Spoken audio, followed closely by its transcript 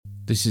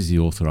This is the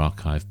Author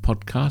Archive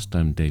podcast.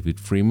 I'm David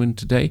Freeman,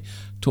 today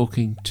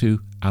talking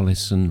to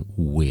Alison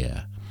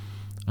Weir.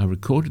 I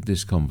recorded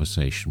this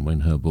conversation when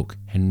her book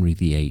Henry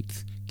VIII,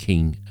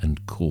 King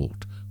and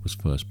Court was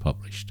first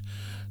published.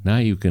 Now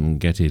you can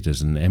get it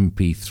as an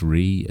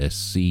MP3, a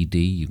CD,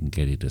 you can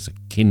get it as a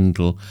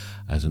Kindle,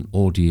 as an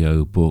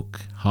audio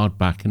book,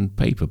 hardback and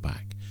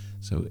paperback.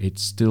 So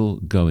it's still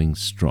going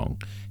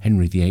strong.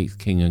 Henry VIII,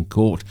 King and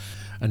Court.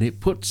 And it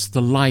puts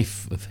the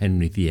life of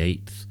Henry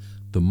VIII,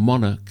 the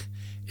monarch,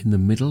 in the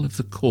middle of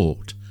the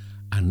court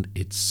and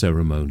it's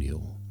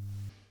ceremonial.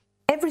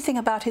 Everything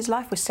about his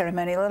life was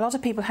ceremonial. A lot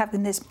of people have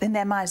in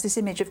their minds this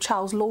image of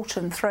Charles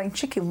Lawton throwing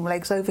chicken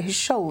legs over his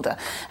shoulder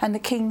and the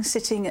king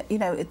sitting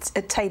at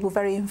a table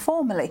very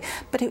informally.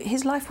 But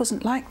his life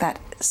wasn't like that.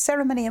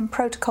 Ceremony and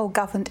protocol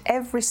governed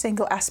every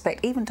single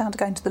aspect, even down to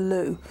going to the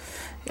loo.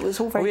 It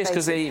was all very basic.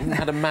 Because they even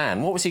had a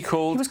man. What was he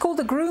called? He was called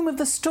the groom of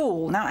the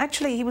stool. Now,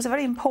 actually, he was a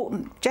very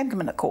important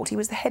gentleman at court. He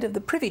was the head of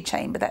the privy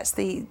chamber. That's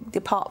the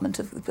department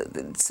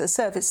of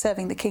service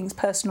serving the king's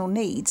personal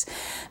needs.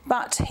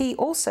 But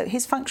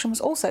his function was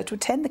also to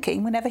attend the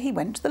king whenever he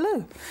went to the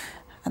loo.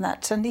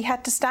 And he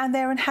had to stand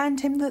there and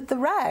hand him the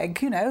rag,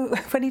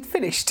 when he'd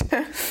finished.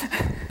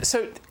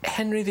 So,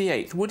 Henry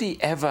VIII, would he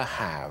ever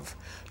have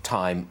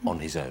time on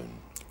his own?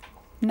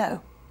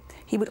 No.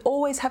 He would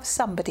always have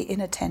somebody in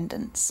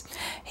attendance.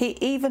 He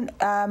even,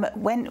 at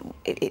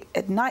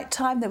night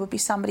time, there would be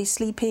somebody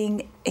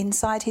sleeping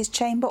inside his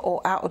chamber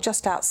or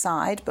just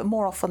outside, but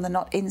more often than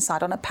not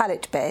inside on a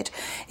pallet bed.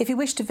 If he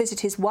wished to visit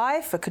his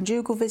wife, a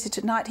conjugal visit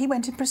at night, he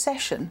went in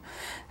procession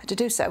to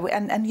do so.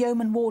 And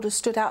yeoman warders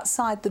stood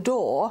outside the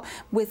door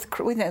with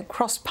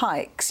crossed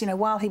pikes,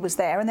 while he was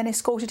there, and then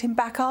escorted him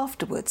back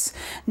afterwards.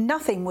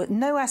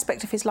 No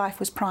aspect of his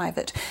life was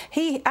private.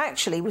 He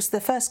actually was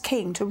the first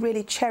king to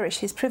really cherish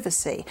his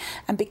privacy.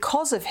 And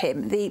because of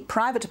him, the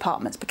private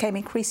apartments became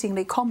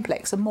increasingly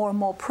complex and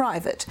more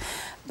private.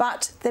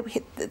 But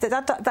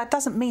that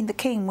doesn't mean the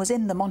king was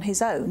in them on his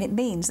own. It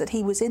means that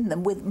he was in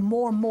them with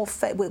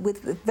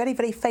with very,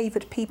 very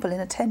favoured people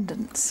in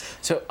attendance.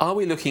 So are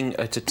we looking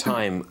at a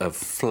time of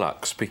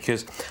flux?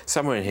 Because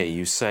somewhere in here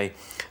you say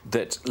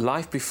that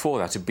life before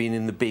that had been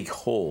in the big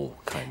hall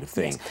kind of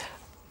thing. Yes.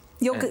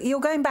 You're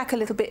going back a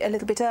little bit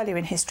earlier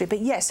in history, but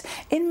yes,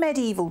 in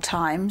medieval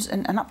times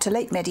and up to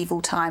late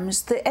medieval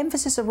times, the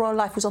emphasis of royal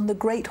life was on the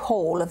great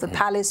hall of the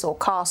palace or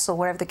castle,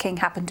 wherever the king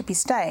happened to be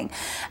staying,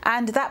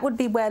 and that would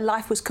be where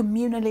life was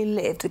communally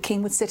lived. The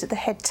king would sit at the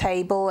head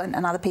table,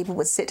 and other people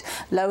would sit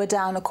lower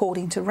down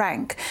according to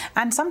rank.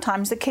 And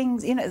sometimes the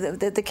king's,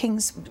 the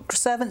king's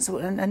servants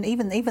and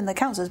even the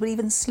councillors would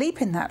even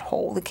sleep in that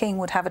hall. The king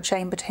would have a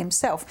chamber to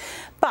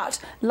himself, but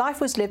life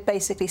was lived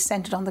basically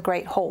centred on the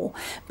great hall.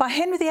 By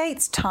Henry VIII's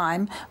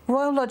time,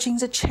 royal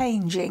lodgings are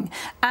changing,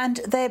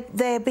 and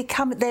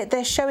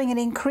they're showing an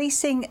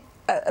increasing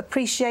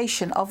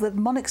appreciation of the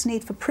monarch's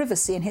need for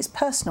privacy in his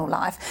personal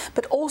life,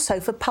 but also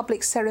for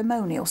public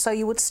ceremonial. So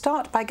you would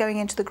start by going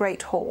into the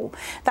Great Hall.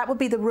 That would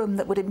be the room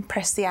that would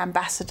impress the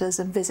ambassadors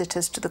and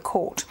visitors to the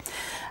court.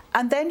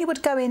 And then you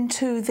would go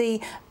into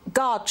the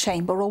guard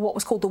chamber, or what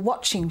was called the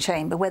watching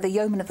chamber, where the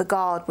yeomen of the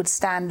guard would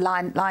stand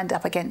lined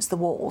up against the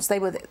walls. They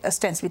were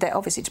ostensibly there,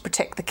 obviously, to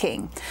protect the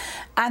king.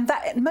 And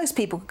that most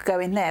people could go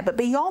in there. But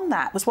beyond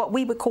that was what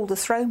we would call the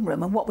throne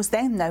room, and what was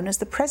then known as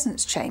the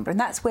presence chamber. And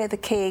that's where the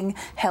king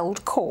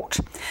held court.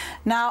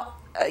 Now,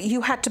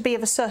 you had to be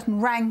of a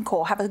certain rank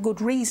or have a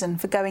good reason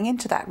for going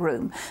into that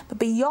room. But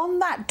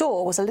beyond that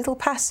door was a little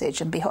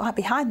passage, and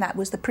behind that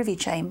was the privy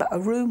chamber, a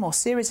room or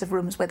series of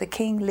rooms where the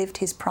king lived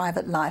his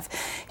private life.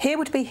 Here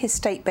would be his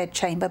state bed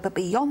chamber, but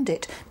beyond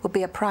it would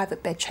be a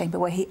private bed chamber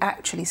where he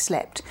actually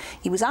slept.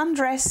 He was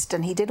undressed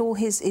and he did all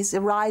his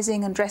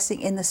arising and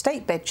dressing in the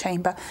state bed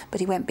chamber,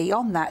 but he went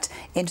beyond that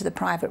into the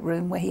private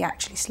room where he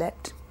actually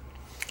slept.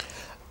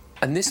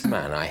 And this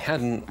man, I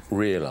hadn't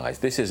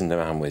realised, this isn't a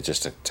man with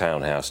just a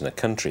townhouse and a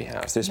country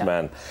house. This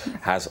man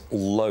has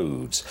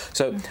loads.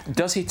 So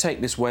does he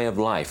take this way of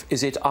life?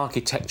 Is it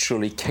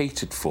architecturally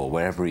catered for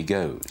wherever he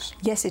goes?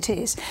 Yes, it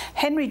is.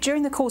 Henry,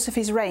 during the course of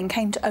his reign,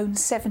 came to own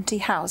 70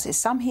 houses.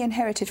 Some he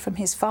inherited from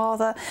his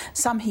father,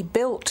 some he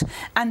built,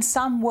 and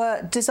some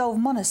were dissolved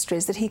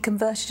monasteries that he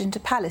converted into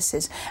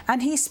palaces.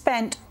 And he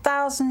spent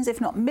thousands, if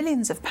not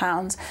millions of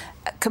pounds,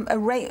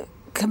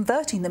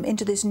 converting them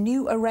into this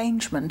new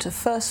arrangement of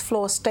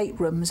first-floor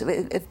staterooms,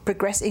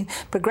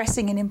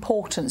 progressing in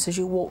importance as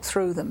you walk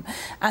through them.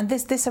 And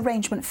this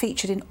arrangement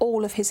featured in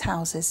all of his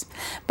houses.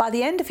 By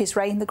the end of his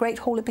reign, the Great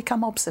Hall had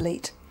become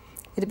obsolete.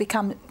 It had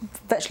become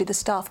virtually the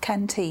staff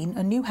canteen,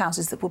 and new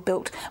houses that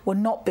were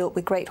not built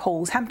with great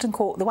halls. Hampton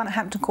Court, the one at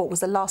Hampton Court,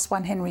 was the last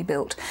one Henry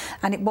built,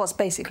 and it was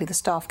basically the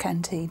staff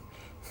canteen.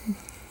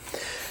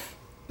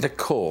 The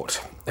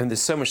court, and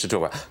there's so much to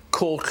talk about.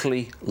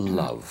 Courtly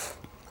love.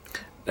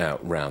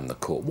 out round the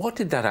court. What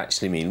did that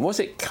actually mean? Was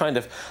it kind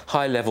of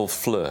high-level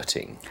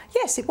flirting?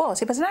 Yes, it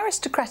was. It was an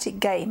aristocratic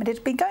game, and it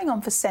had been going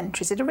on for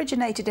centuries. It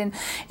originated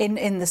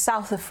in the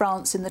south of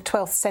France in the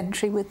 12th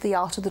century with the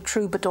art of the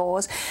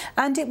troubadours,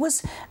 and it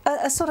was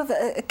a sort of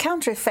a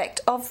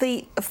counter-effect of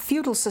the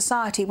feudal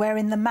society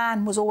wherein the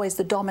man was always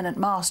the dominant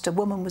master,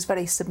 woman was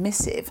very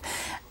submissive.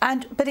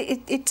 But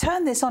it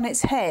turned this on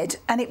its head,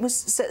 and it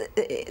was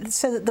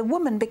so that the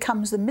woman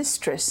becomes the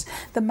mistress,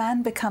 the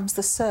man becomes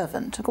the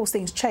servant. Of course,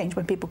 things changed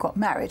when people got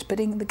married, but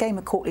in the game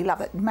of courtly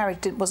love,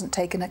 marriage wasn't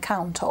taken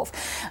account of.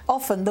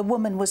 Often the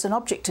woman was an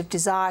object of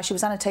desire, she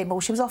was unattainable,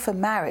 she was often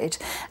married,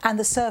 and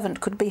the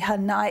servant could be her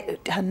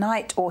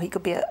knight, or he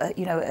could be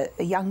a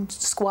young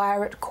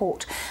squire at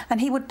court,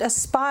 and he would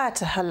aspire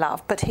to her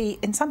love, but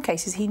in some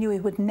cases he knew he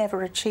would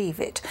never achieve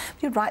it.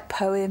 He would write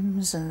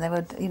poems, and there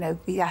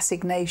would be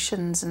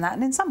assignations and that,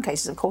 and in some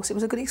cases, of course, it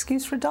was a good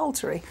excuse for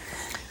adultery.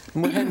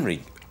 Would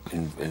Henry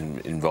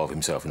involve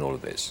himself in all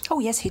of this? Oh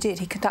yes, he did.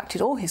 He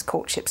conducted all his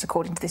courtships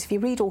according to this. If you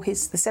read all the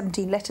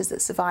 17 letters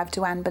that survived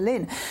to Anne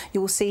Boleyn,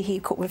 you will see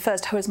he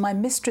refers to her as my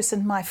mistress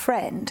and my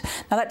friend.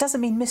 Now that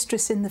doesn't mean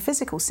mistress in the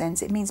physical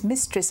sense, it means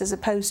mistress as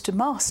opposed to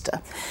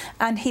master.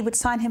 And he would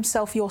sign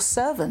himself your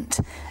servant,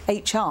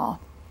 HR.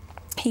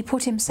 He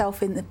put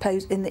himself in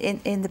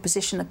the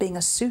position of being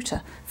a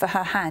suitor for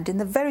her hand in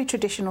the very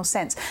traditional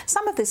sense.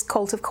 Some of this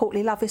cult of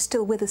courtly love is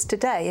still with us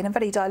today in a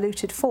very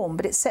diluted form,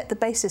 but it set the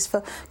basis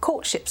for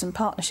courtships and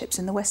partnerships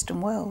in the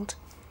Western world.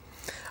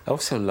 I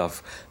also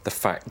love the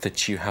fact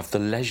that you have the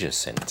leisure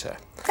centre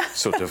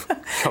sort of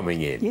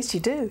coming in. Yes, you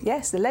do.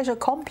 Yes, the leisure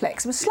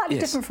complex. It was slightly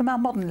different from our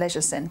modern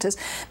leisure centres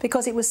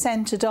because it was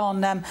centred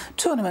on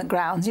tournament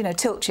grounds,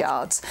 tilt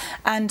yards,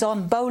 and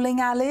on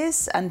bowling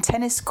alleys and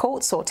tennis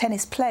courts, or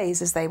tennis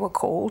plays as they were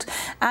called.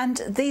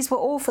 And these were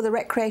all for the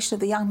recreation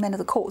of the young men of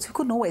the courts who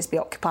couldn't always be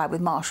occupied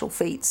with martial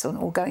feats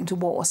or going to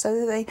war.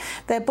 So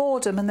their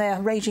boredom and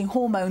their raging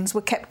hormones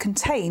were kept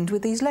contained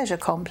with these leisure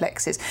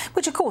complexes,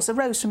 which of course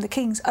arose from the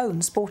king's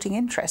own sporting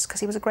interest because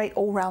he was a great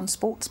all-round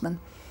sportsman.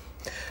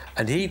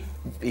 And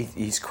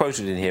he's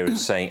quoted in here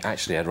as saying,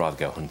 actually, I'd rather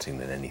go hunting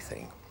than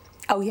anything.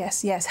 Oh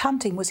yes,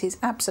 hunting was his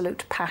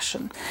absolute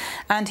passion,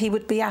 and he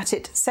would be at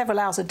it several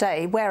hours a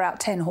day, wear out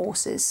 10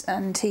 horses,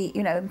 and he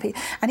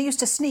used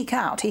to sneak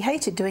out. He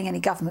hated doing any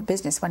government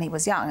business when he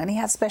was young, and he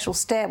had special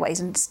stairways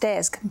and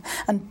stairs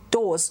and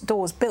doors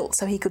built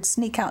so he could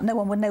sneak out. No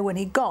one would know when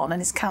he'd gone,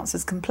 and his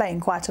counsellors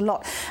complained quite a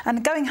lot.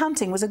 And going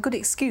hunting was a good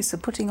excuse for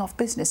putting off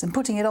business and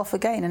putting it off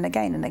again and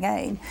again and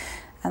again.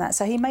 And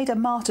so he made a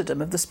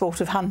martyrdom of the sport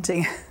of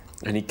hunting.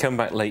 And he'd come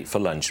back late for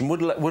lunch. And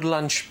would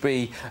lunch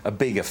be a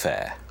big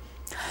affair?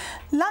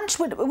 Lunch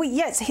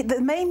yes.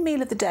 The main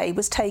meal of the day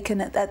was taken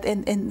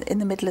in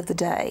the middle of the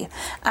day,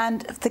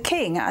 and the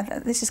king.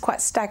 This is quite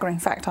a staggering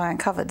fact I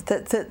uncovered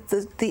that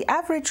the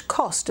average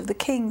cost of the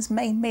king's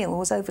main meal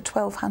was over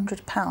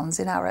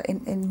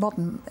 £1,200 in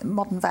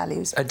modern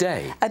values. A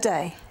day. A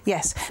day,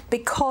 yes,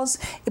 because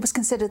it was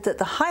considered that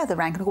the higher the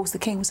rank, and of course the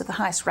king was at the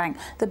highest rank,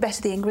 the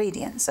better the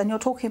ingredients. And you're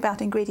talking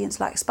about ingredients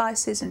like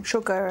spices and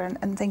sugar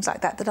and things like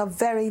that are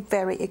very,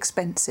 very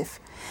expensive,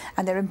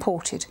 and they're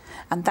imported,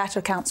 and that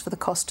accounts for the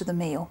cost of the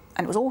meal.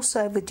 And it was all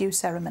served with due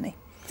ceremony.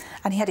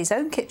 And he had his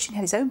own kitchen, he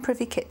had his own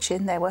privy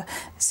kitchen. There were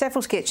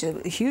several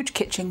kitchens, huge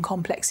kitchen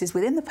complexes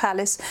within the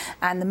palace,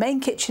 and the main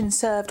kitchen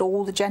served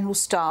all the general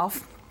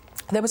staff.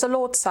 There was a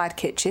lord's side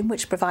kitchen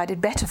which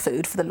provided better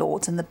food for the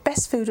lords, and the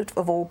best food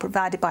of all,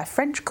 provided by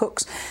French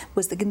cooks,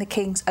 was in the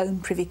king's own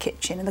privy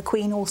kitchen, and the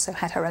queen also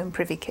had her own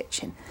privy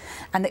kitchen.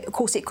 And of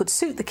course it could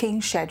suit the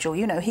king's schedule.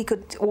 He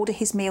could order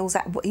his meals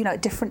at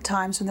different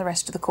times from the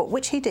rest of the court,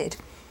 which he did,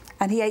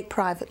 and he ate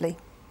privately.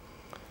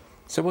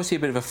 So was he a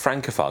bit of a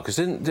francophile? Because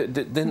didn't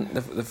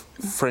the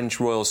French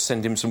royals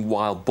send him some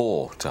wild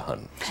boar to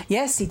hunt?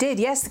 Yes, he did.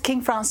 Yes, the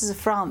King Francis of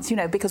France,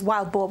 because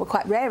wild boar were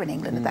quite rare in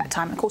England at that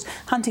time. And of course,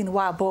 hunting the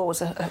wild boar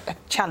was a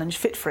challenge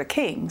fit for a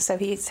king. So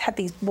he had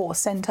these boars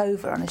sent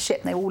over on a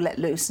ship, and they all let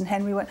loose. And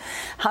Henry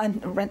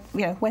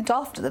went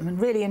after them and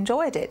really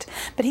enjoyed it.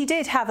 But he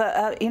did have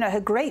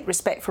a great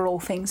respect for all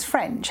things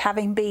French,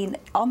 having been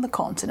on the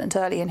continent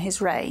early in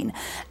his reign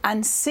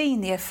and seen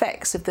the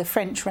effects of the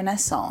French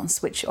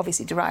Renaissance, which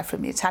obviously derived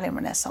from the Italian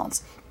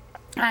Renaissance.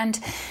 And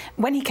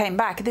when he came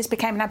back, this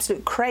became an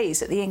absolute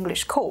craze at the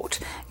English court,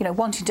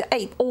 wanting to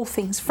ape all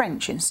things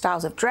French in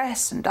styles of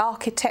dress and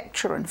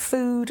architecture and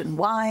food and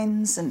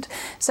wines. And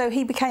so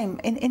he became,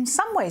 in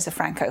some ways, a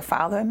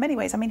Francophile, though in many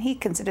ways, he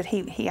considered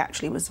he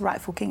actually was the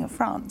rightful king of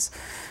France.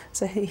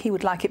 So he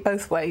would like it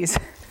both ways.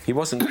 He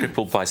wasn't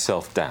crippled by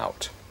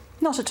self-doubt?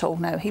 Not at all,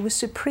 no. He was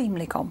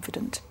supremely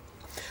confident.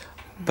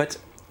 But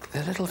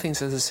the little things,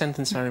 there's a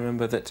sentence I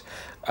remember that...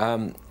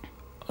 on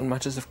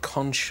matters of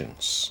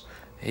conscience,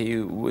 he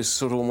was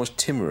sort of almost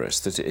timorous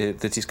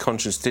that his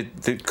conscience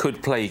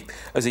could play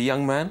as a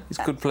young man.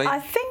 I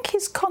think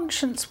his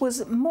conscience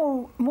was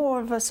more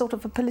of a sort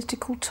of a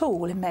political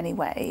tool in many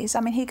ways. I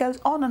mean, he goes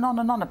on and on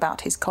and on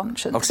about his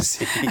conscience. Oh, does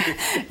he?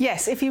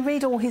 Yes, if you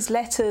read all his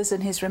letters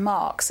and his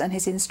remarks and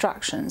his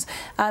instructions,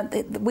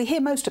 we hear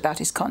most about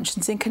his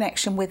conscience in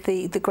connection with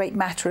the great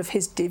matter of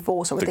his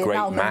divorce, or the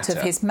annulment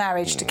of his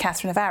marriage to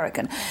Catherine of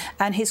Aragon.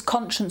 And his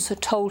conscience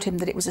had told him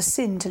that it was a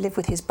sin to live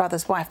with his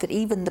brother's wife, that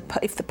even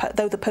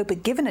though the Pope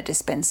had given a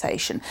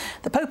dispensation,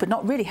 the Pope had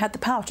not really had the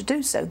power to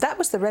do so. That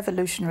was the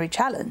revolutionary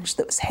challenge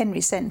that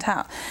Henry sent out.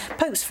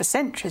 Popes for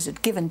centuries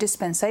had given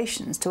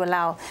dispensations to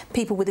allow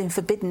people within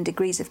forbidden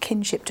degrees of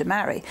kinship to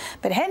marry.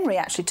 But Henry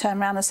actually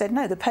turned around and said,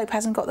 no, the Pope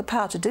hasn't got the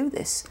power to do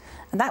this.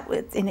 And that,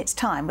 in its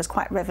time, was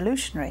quite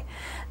revolutionary.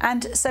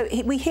 And so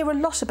we hear a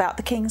lot about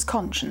the king's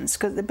conscience,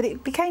 but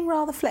it became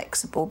rather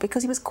flexible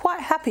because he was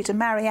quite happy to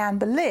marry Anne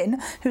Boleyn,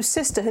 whose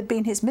sister had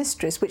been his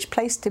mistress, which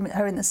placed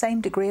her in the same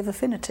degree of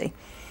affinity.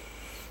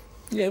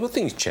 Yeah, well,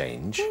 things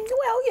change.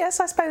 Well,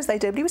 yes, I suppose they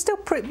do. But he was still,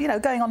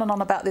 going on and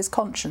on about this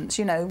conscience,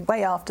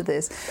 way after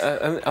this.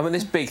 I mean,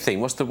 this big thing.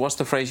 What's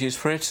the phrase used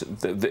for it?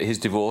 His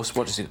divorce.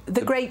 What is it?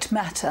 The great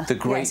matter. The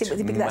great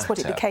matter. That's what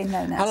it became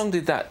known as. How long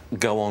did that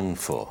go on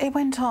for? It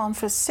went on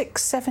for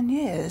 6-7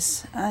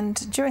 years,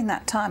 and during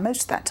that time,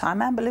 most of that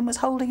time, Anne Boleyn was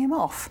holding him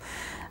off,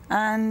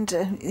 and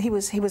he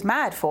was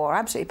mad for her,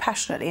 absolutely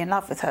passionately in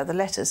love with her. The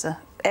letters are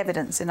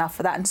evidence enough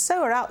for that, and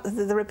so are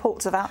the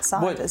reports of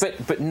outsiders. Well,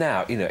 but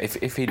now,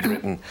 if he'd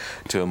written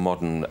to a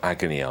modern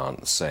agony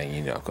aunt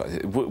saying,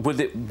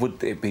 would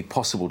it be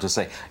possible to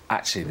say,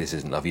 actually, this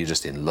isn't love, you're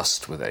just in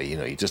lust with her,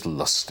 you're just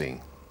lusting?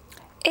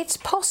 It's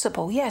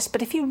possible, yes,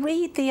 but if you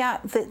read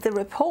the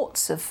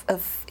reports of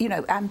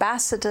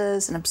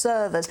ambassadors and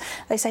observers,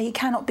 they say he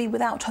cannot be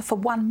without her for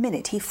 1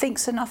 minute. He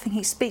thinks of nothing,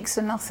 he speaks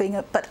of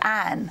nothing but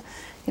Anne.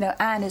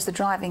 Anne is the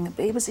driving.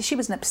 She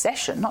was an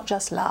obsession, not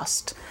just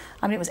lust.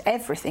 I mean, it was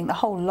everything, the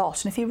whole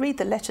lot. And if you read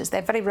the letters,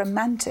 they're very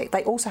romantic.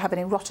 They also have an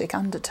erotic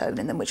undertone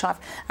in them, which I've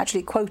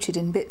actually quoted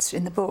in bits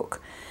in the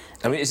book.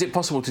 I mean, is it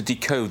possible to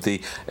decode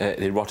the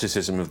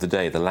eroticism of the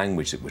day, the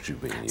language which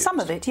would be used? Some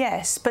of it,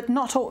 yes, but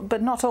not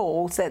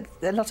all. So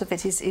a lot of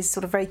it is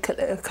sort of very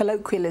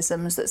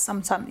colloquialisms that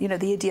sometimes,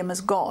 the idiom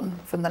has gone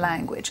from the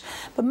language.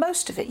 But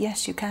most of it,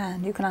 yes, you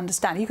can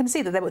understand. You can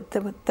see that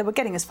they were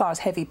getting as far as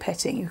heavy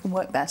petting. You can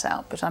work that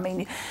out. But I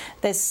mean,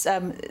 there's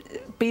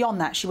beyond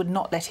that, she would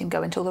not let him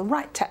go until the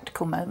right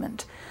tactical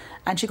moment,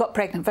 and she got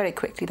pregnant very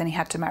quickly. Then he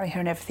had to marry her,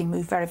 and everything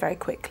moved very, very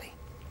quickly.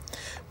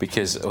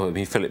 Because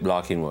Philip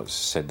Larkin once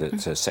said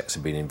that sex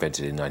had been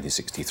invented in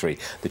 1963.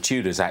 The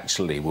Tudors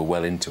actually were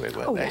well into it,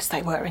 weren't they? Oh, yes,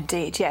 they were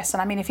indeed, yes.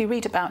 And I mean, if you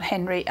read about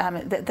Henry,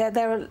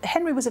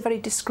 Henry was a very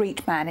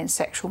discreet man in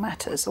sexual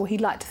matters, or he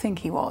liked to think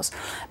he was.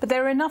 But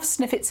there are enough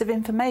snippets of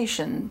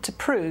information to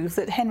prove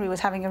that Henry was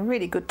having a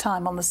really good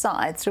time on the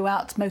side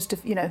throughout most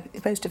of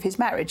his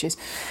marriages.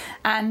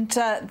 And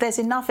there's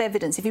enough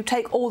evidence. If you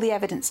take all the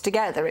evidence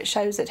together, it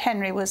shows that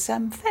Henry was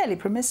fairly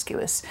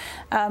promiscuous.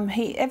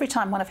 Every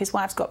time one of his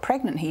wives got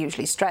pregnant, he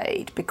usually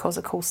strayed because,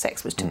 of course,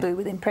 sex was taboo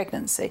within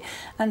pregnancy.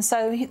 And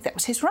so that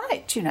was his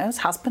right, as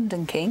husband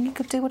and king, he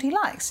could do what he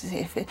likes.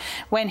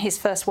 When his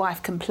first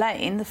wife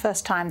complained, the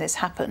first time this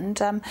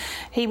happened,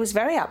 he was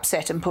very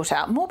upset and put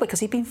out, more because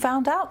he'd been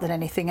found out than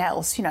anything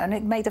else, and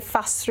it made a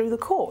fuss through the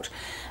court.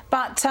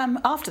 But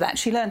after that,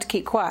 she learned to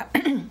keep quiet.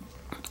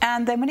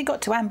 And then when it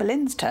got to Anne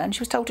Boleyn's turn, she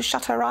was told to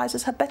shut her eyes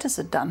as her betters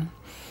had done.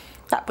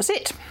 That was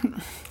it.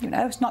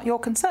 It's not your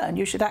concern.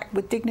 You should act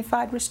with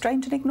dignified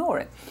restraint and ignore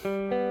it.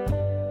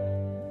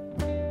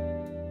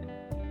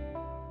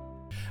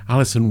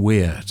 Alison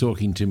Weir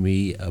talking to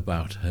me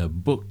about her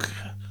book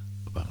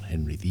about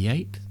Henry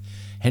VIII,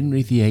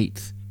 Henry VIII,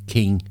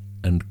 King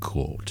and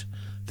Court.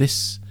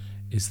 This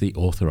is the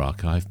Author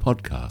Archive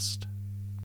podcast.